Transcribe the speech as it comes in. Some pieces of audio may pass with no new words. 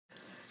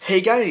Hey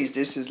guys,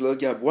 this is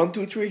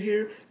LilGab123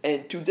 here,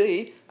 and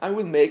today I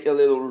will make a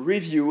little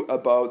review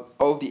about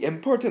all the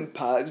important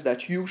packs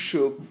that you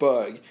should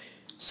buy.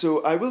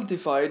 So I will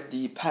divide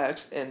the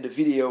packs and the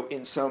video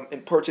in some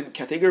important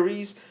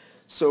categories.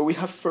 So we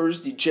have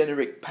first the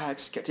generic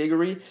packs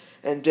category,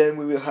 and then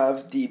we will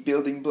have the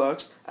building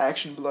blocks,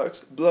 action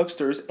blocks,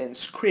 blocksters, and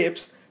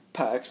scripts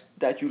packs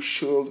that you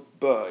should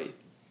buy.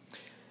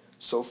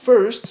 So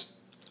first,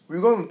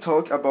 we're going to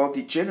talk about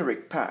the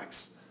generic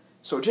packs.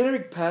 So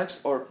generic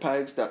packs are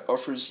packs that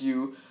offers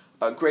you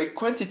a great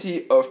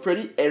quantity of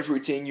pretty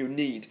everything you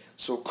need.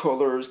 So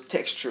colors,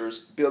 textures,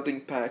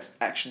 building packs,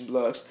 action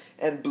blocks,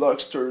 and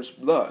blocksters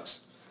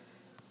blocks.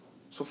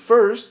 So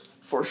first,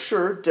 for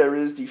sure, there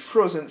is the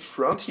Frozen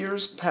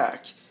Frontiers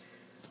pack.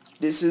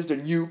 This is the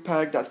new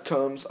pack that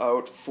comes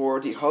out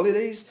for the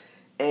holidays,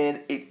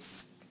 and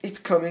it's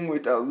coming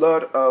with a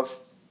lot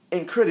of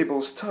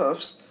incredible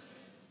stuffs.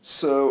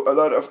 So a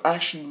lot of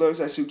action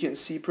blocks, as you can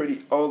see,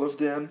 pretty all of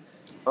them.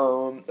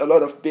 A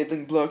lot of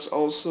building blocks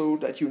also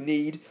that you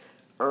need,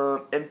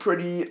 and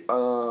pretty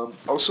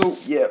also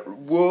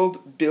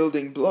world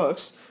building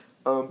blocks,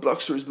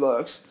 blocksters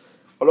blocks.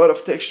 A lot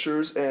of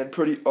textures and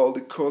pretty all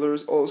the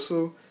colors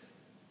also,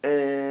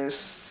 and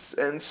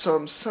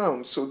some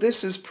sound. So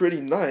this is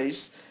pretty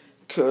nice,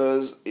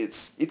 cause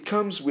it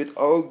comes with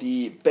all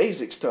the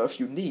basic stuff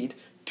you need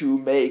to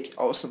make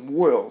awesome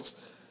worlds.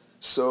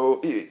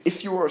 So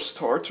if you are a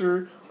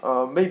starter,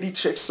 maybe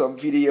check some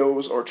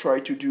videos or try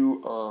to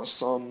do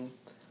some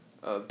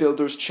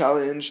builders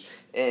challenge,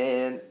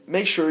 and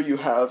make sure you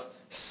have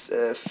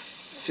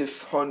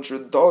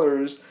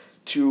 $500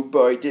 to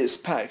buy these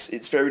packs.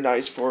 It's very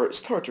nice for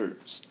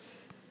starters.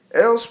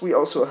 Else we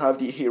also have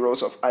the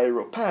Heroes of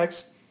Iroh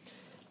packs.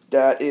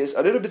 That is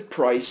a little bit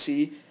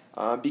pricey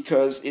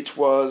because it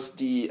was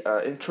the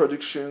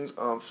introduction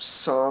of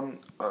some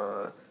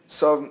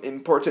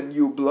important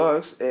new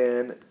blocks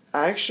and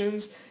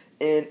actions,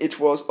 and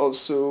it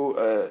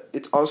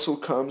also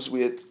comes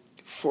with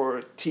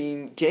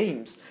 14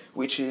 games,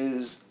 which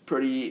is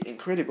pretty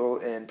incredible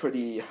and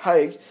pretty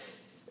high,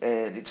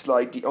 and it's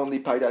like the only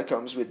pack that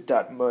comes with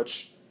that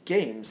much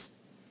games.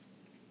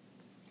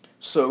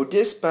 So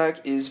this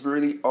pack is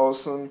really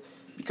awesome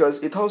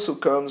because it also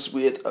comes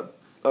with a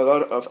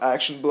lot of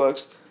action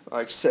blocks,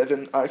 like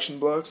 7 action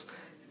blocks,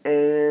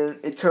 and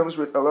it comes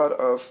with a lot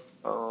of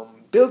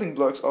building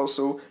blocks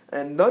also,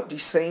 and not the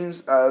same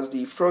as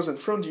the Frozen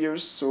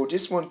Frontiers. So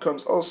this one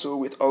comes also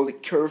with all the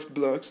curved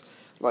blocks,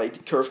 like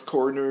the curved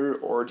corner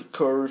or the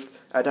curved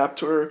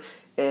adapter,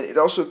 and it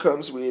also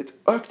comes with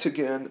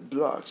octagon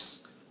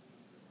blocks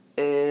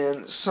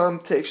and some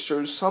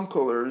textures, some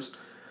colors,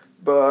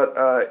 but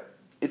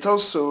it's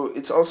also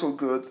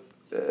good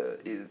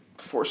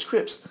for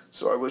scripts.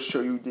 So I will show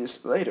you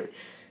this later.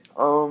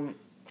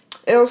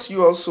 Else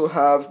you also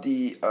have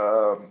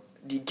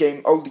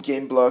all the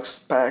game blocks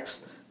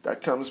packs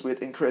that comes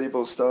with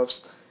incredible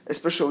stuffs,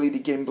 especially the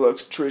game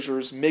blocks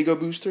treasures mega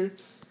booster.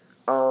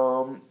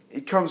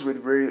 It comes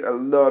with a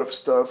lot of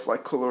stuff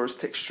like colors,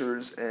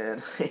 textures,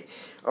 and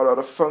a lot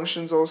of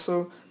functions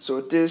also. So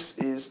this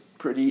is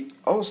pretty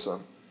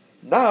awesome.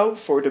 Now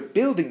for the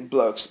building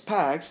blocks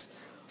packs,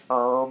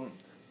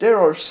 there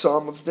are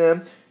some of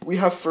them. We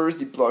have first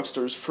the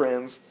Blocksters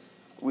Friends,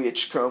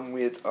 which come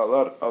with a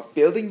lot of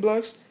building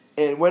blocks.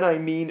 And when I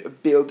mean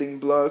building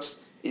blocks,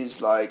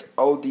 is like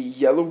all the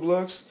yellow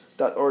blocks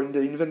that are in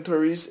the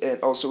inventories, and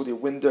also the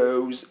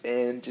windows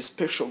and the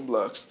special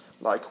blocks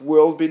like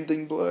world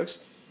building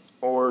blocks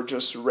or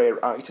just rare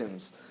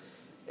items.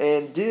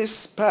 And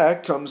this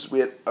pack comes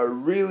with a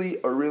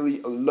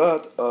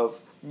lot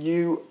of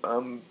new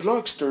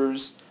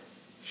blocksters,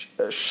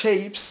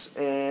 shapes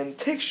and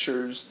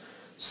textures,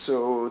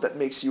 so that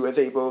makes you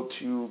able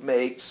to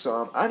make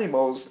some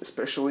animals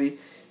especially,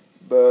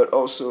 but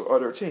also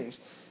other things.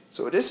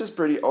 So this is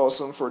pretty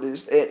awesome for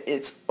this, and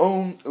it's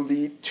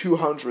only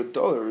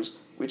 $200,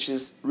 which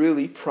is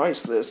really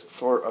priceless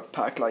for a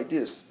pack like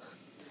this.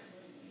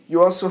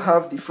 You also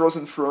have the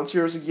Frozen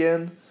Frontiers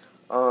again,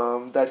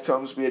 that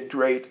comes with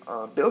great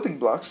building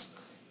blocks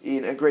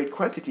in a great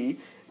quantity,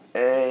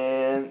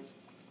 and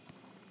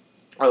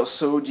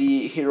also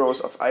the Heroes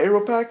of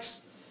Iroh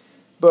packs,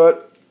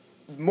 but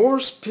more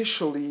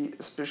especially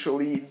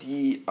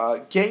the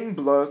game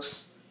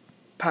blocks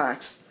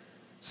packs.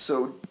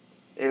 So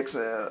it's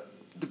the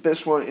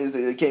best one is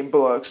the game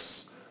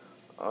blocks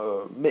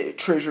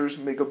treasures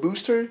mega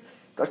booster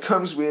that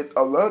comes with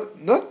a lot,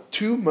 not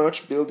too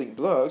much building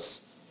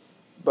blocks,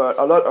 but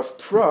a lot of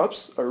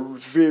props, a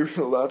very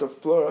lot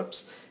of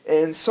props,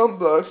 and some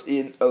blocks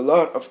in a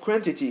lot of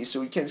quantity.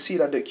 So you can see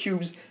that the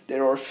cubes,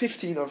 there are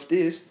 15 of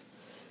this.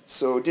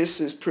 So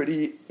this is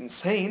pretty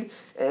insane,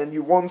 and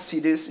you won't see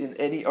this in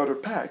any other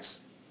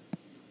packs.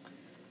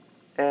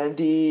 And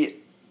the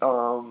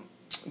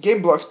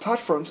game blocks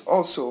platforms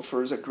also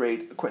offers a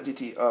great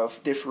quantity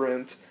of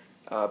different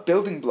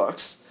building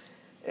blocks,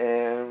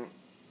 and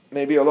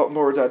maybe a lot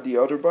more than the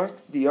other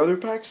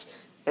packs,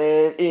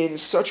 and in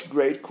such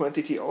great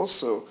quantity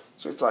also.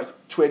 So it's like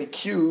 20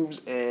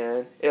 cubes,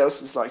 and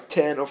else is like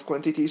 10 of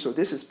quantity. So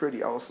this is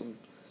pretty awesome.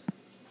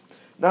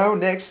 Now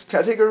next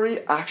category,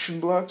 action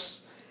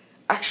blocks.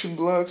 Action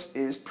blocks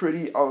is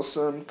pretty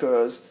awesome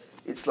because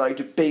it's like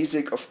the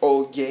basic of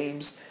all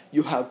games.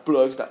 You have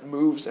blocks that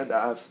moves and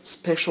have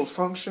special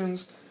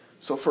functions.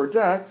 So for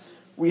that,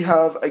 we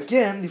have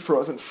again the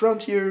Frozen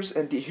Frontiers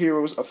and the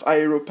Heroes of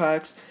Aero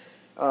packs.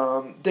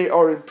 They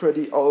are in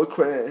pretty all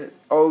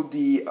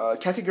the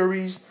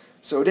categories,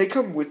 so they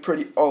come with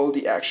pretty all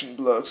the action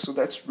blocks. So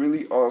that's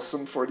really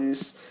awesome for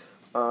this.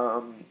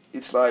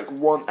 It's like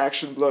one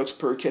action blocks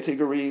per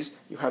categories.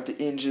 You have the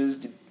hinges,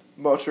 the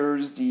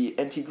motors, the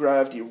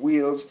anti-grav, the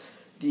wheels,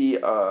 the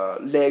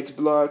legs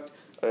blocked,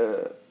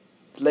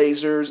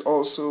 lasers,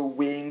 also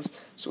wings.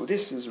 So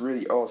this is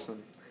really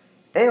awesome.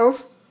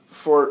 Else,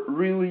 for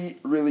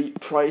really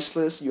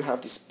priceless, you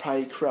have the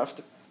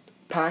Spycraft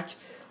pack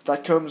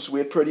that comes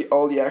with pretty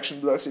all the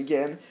action blocks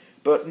again,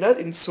 but not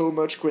in so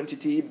much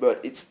quantity, but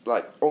it's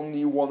like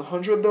only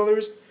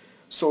 $100.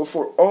 So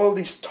for all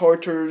these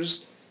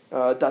starters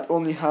that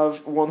only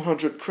have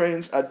 100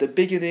 credits at the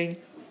beginning,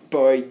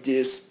 buy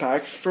this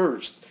pack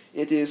first.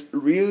 It is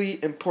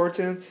really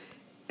important,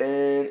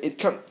 and it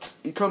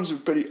comes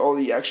with pretty all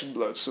the action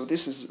blocks. So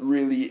this is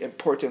really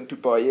important to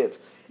buy it,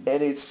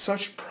 and it's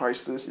such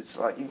priceless. It's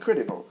like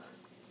incredible.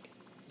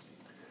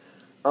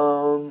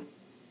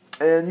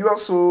 And you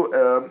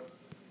also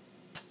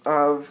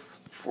have,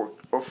 for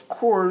of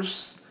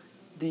course,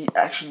 the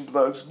action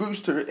blocks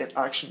booster and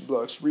action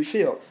blocks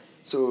refill.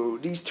 So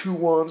these two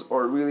ones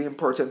are really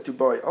important to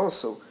buy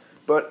also.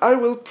 But I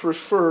will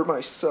prefer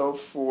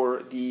myself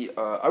for the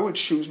I would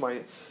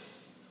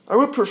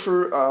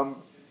prefer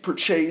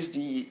purchase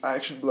the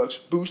action blocks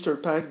booster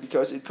pack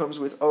because it comes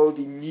with all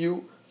the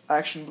new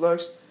action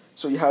blocks.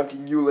 So you have the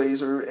new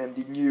laser and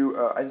the new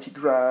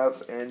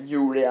anti-grav and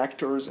new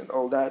reactors and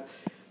all that.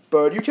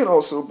 But you can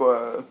also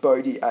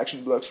buy the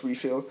action blocks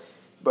refill.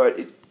 But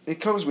it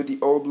comes with the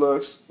old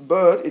blocks,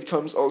 but it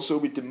comes also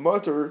with the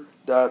motor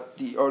that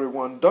the other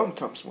one don't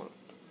comes with.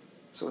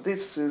 So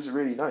this is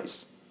really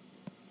nice.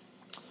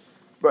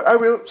 But I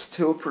will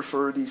still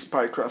prefer these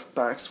Spycraft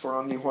packs for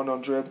only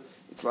 100.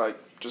 It's like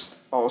just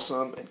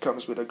awesome. It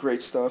comes with a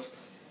great stuff.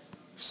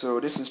 So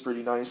this is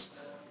pretty nice.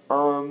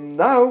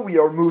 Now we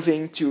are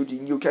moving to the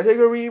new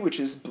category, which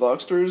is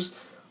Blocksters.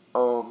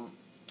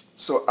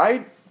 So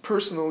I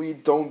personally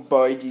don't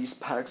buy these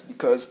packs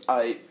because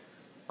I'm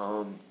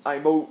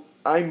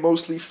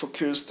mostly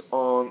focused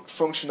on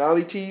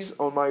functionalities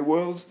on my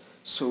worlds,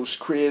 so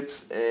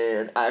scripts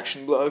and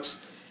action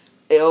blocks.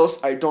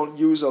 Else, I don't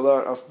use a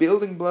lot of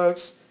building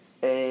blocks,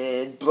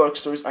 and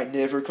Blocksters, I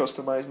never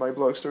customize my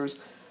Blocksters.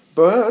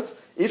 But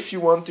if you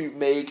want to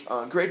make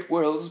great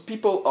worlds,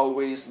 people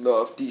always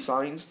love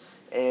designs,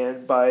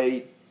 and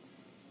by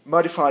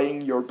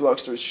modifying your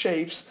Blocksters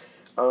shapes,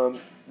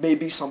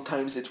 maybe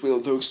sometimes it will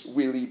look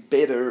really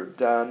better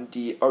than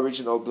the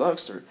original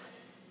Blockster.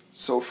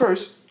 So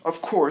first,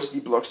 of course, the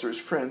Blocksters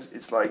Friends,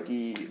 it's like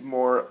the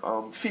more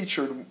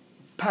featured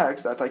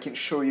packs that I can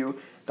show you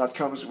that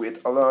comes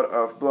with a lot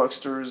of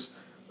Blocksters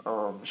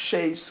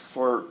shapes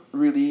for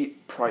really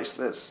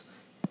priceless.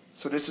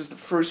 So this is the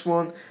first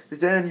one.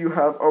 Then you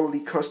have all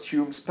the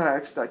costumes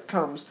packs that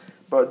comes,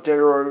 but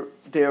there are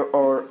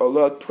a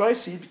lot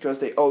pricey because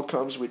they all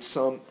comes with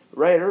some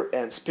rare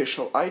and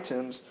special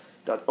items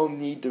that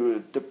only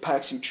the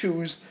packs you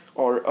choose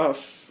are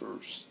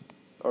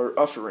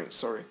offering.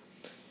 Sorry.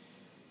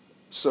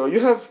 So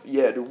you have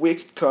the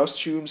Wicked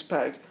Costumes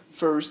pack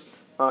first.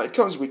 It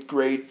comes with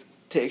great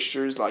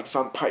textures like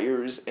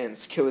vampires and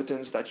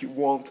skeletons that you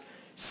won't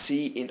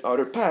see in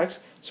other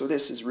packs. So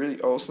this is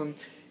really awesome,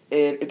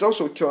 and it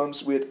also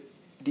comes with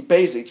the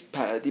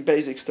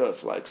basic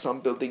stuff like some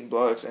building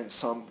blocks and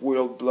some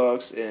world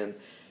blocks and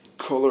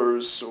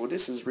colors. So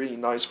this is really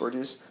nice for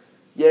this.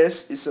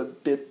 Yes, it's a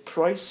bit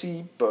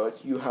pricey,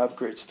 but you have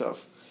great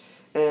stuff.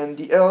 And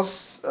the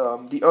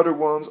other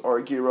ones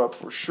are Gear Up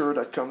for sure.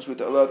 That comes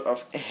with a lot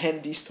of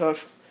handy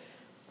stuff.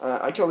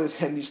 I call it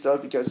handy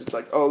stuff because it's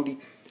like all the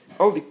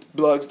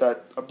blocks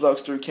that a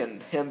blockster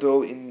can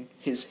handle in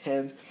his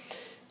hand,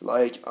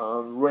 like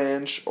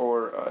wrench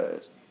or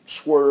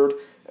sword,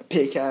 a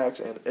pickaxe,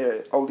 and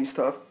all this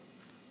stuff.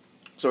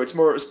 So it's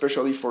more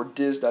especially for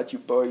this that you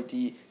buy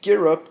the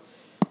Gear Up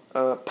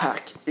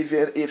pack.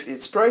 Even if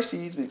it's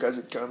pricey, it's because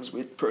it comes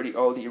with pretty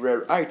all the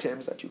rare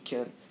items that you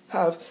can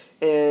have,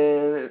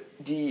 and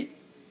the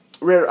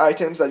rare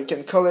items that you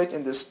can collect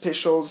in the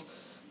specials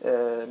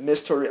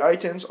mystery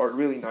items are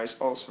really nice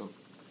also.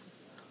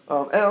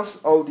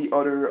 Else, all the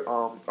other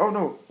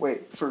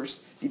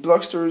first the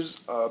Blocksters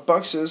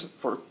boxes,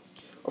 for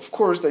of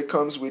course they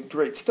comes with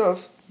great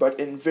stuff but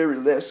in very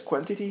less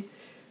quantity,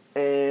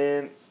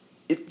 and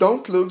it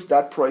don't look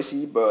that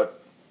pricey,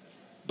 but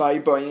by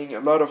buying a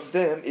lot of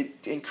them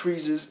it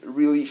increases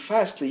really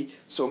fastly.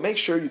 So make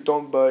sure you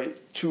don't buy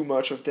too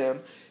much of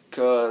them,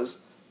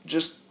 because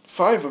just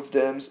 5 of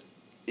them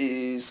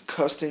is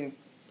costing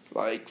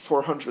like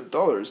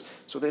 $400.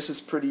 So this is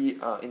pretty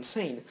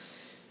insane.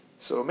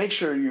 So make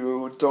sure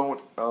you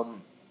don't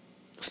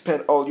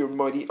spend all your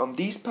money on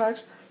these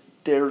packs.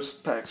 There's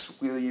packs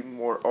really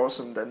more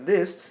awesome than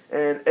this.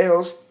 And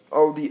else,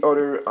 all the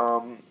other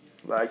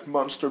like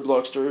monster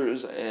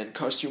blocksters and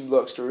costume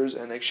blocksters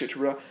and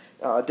etc.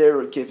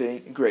 They're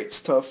giving great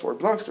stuff for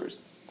blocksters.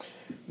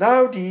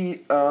 Now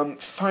the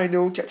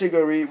final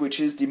category, which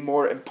is the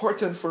more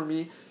important for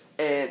me,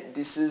 and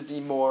this is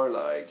the more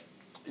like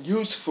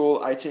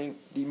useful, I think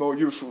the more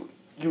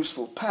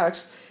useful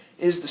packs,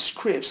 is the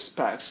scripts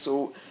packs.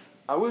 So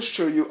I will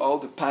show you all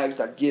the packs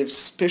that give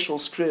special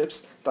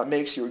scripts that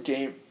makes your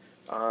game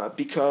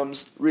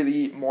becomes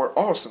really more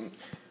awesome.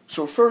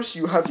 So first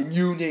you have the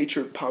New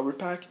Nature Power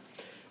Pack,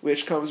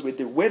 which comes with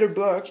the Weather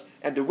Block,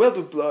 and the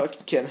Weather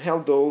Block can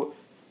handle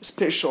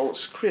special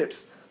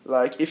scripts.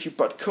 Like if you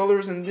put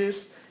colors in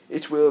this,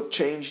 it will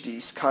change the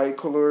sky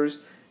colors,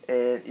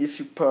 and if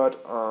you put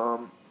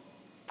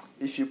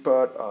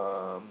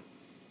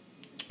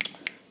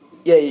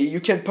yeah, you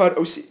can put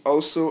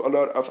also a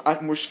lot of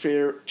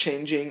atmosphere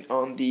changing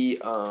on the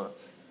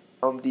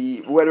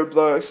weather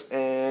blocks,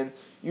 and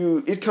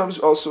it comes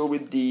also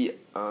with the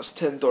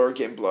standard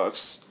game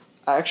blocks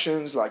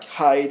actions like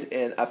hide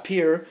and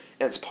appear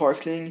and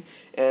sparkling,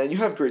 and you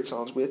have great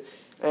sounds with.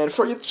 And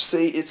for you to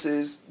say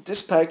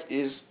this pack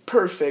is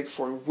perfect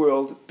for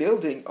world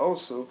building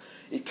also.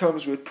 It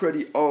comes with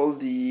pretty all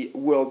the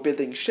world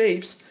building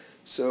shapes,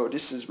 so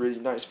this is really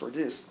nice for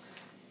this.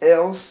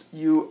 Else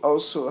you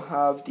also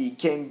have the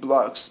game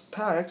blocks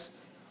packs,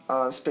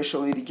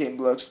 especially the game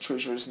blocks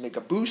treasures mega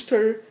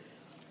booster.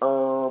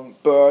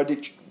 But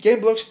the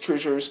game blocks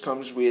treasures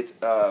comes with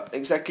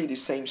exactly the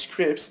same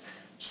scripts,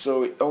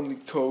 so it only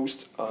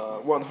costs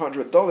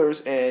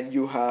 $100, and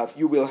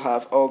you will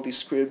have all the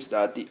scripts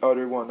that the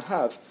other one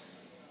have.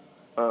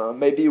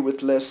 Maybe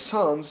with less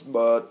sounds,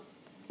 but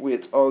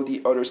with all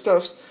the other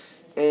stuffs.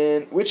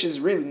 And which is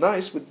really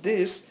nice with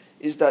this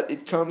is that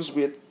it comes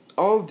with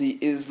all the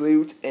is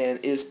loot and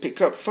is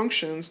pickup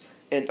functions,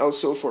 and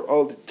also for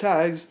all the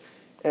tags.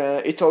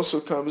 It also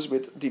comes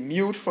with the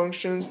mute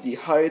functions, the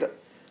hide,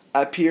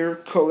 appear,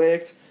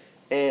 collect,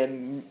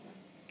 and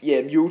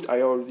yeah, mute,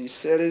 I already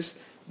said this,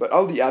 but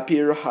all the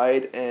appear,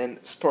 hide, and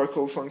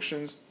sparkle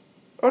functions.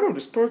 Oh no,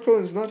 the sparkle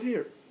is not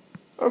here.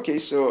 Okay,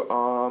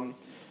 so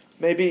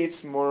maybe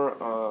it's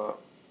more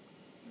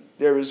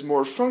there is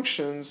more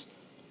functions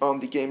on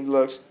the game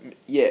blocks.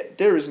 Yeah,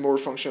 there is more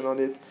function on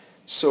it.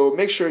 So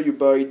make sure you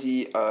buy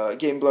the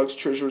Game Blocks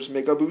Treasures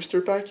Mega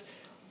Booster Pack.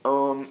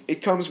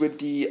 It comes with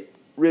the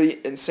really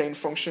insane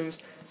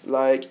functions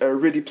like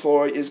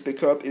redeploy, is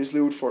pickup, is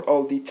loot for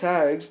all the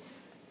tags,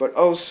 but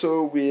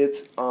also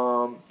with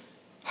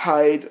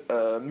hide,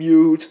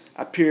 mute,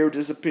 appear,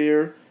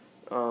 disappear,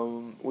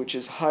 which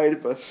is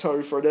hide, but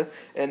sorry for that,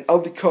 and all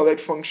the collect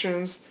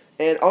functions,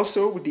 and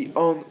also with the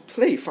on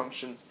play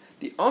functions.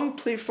 The on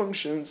play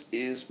functions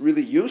is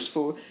really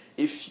useful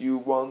if you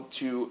want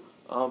to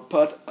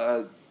put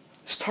a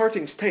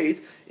starting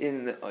state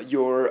in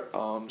your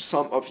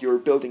some of your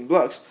building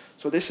blocks.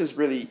 So this is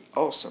really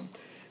awesome.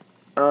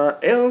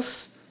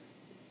 Else,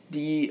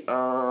 the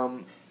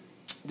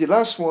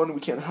last one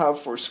we can have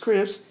for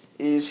scripts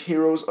is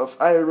Heroes of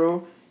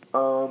Iroh.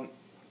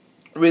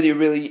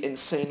 Really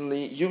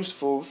insanely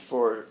useful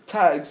for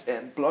tags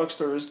and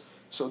blocksters.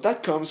 So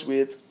that comes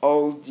with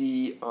all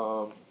the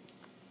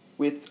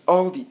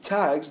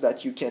tags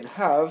that you can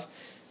have.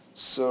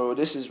 So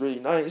this is really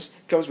nice.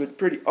 Comes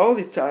with all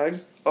the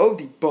tags, all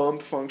the bomb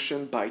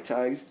function by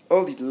tags,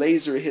 all the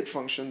laser hit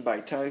function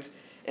by tags,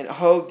 and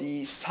all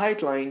the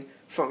sightline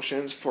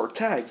functions for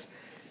tags.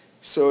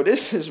 So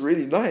this is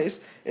really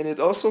nice, and it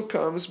also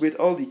comes with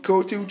all the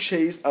go to,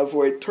 chase,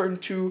 avoid, turn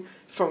to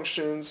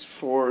functions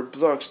for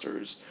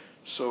blocksters.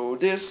 So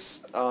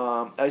this,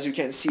 as you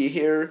can see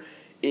here,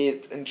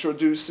 it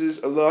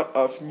introduces a lot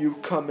of new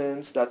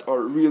commands that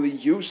are really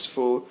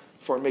useful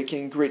for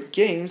making great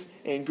games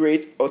and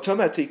great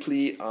automatic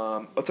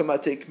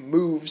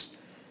moves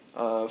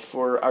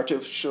for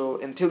artificial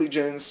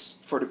intelligence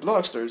for the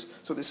blocksters.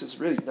 So this is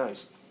really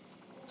nice.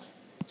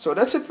 So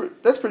that's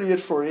pretty it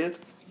for it.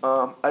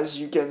 As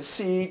you can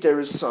see, there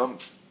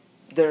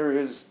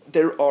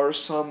are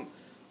some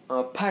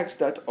packs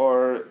that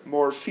are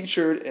more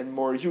featured and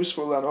more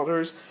useful than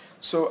others.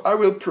 So I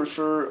will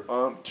prefer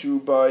to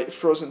buy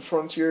Frozen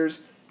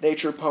Frontiers,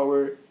 Nature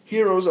Power,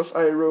 Heroes of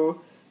Iroh,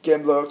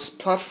 Game Blocks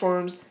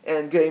Platforms,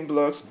 and Game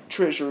Blocks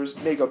Treasures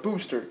Mega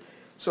Booster.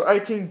 So I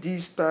think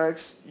these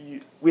packs,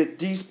 with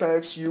these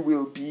packs, you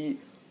will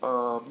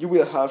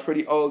have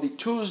pretty all the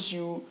tools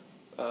you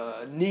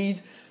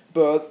need,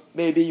 but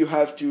maybe you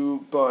have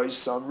to buy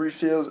some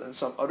refills and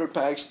some other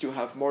packs to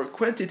have more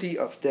quantity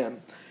of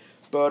them.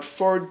 But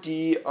for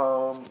the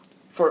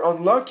for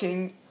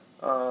unlocking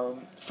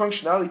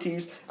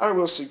functionalities, I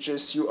will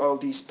suggest you all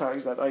these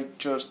packs that I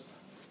just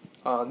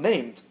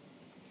named.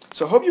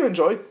 So hope you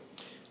enjoyed.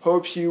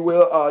 Hope you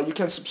will. You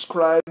can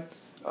subscribe.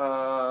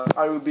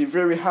 I will be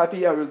very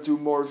happy. I will do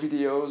more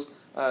videos.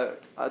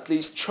 At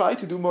least try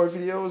to do more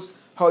videos.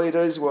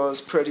 Holidays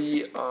was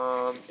pretty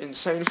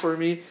insane for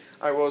me.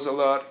 I was a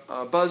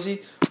lot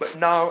busy, but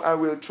now I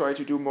will try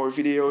to do more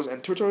videos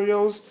and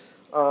tutorials.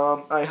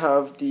 I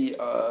have the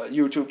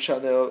YouTube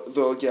channel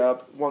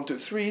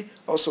LilGab123,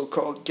 also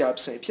called Gab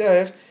Saint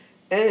Pierre,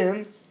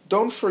 and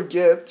don't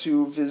forget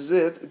to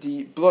visit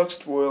the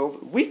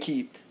Blocksworld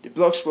wiki. The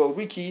Blocksworld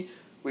wiki,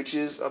 which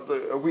is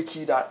a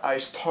wiki that I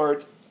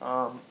started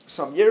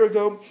some year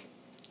ago,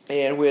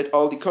 and with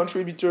all the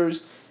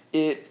contributors,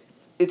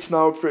 it's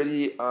now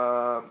pretty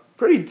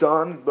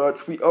done.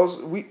 But we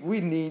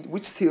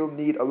still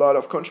need a lot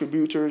of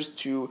contributors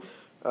to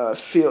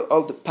fill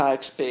all the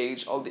packs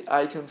page, all the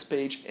icons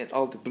page, and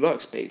all the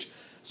blocks page.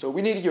 So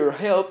we need your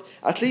help.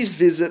 At least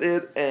visit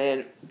it,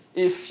 and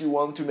if you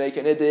want to make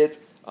an edit,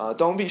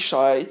 don't be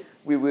shy.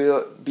 We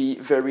will be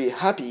very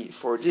happy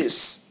for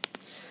this.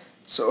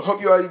 So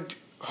hope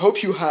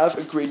you have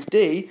a great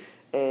day,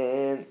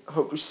 and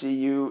hope to see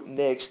you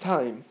next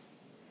time.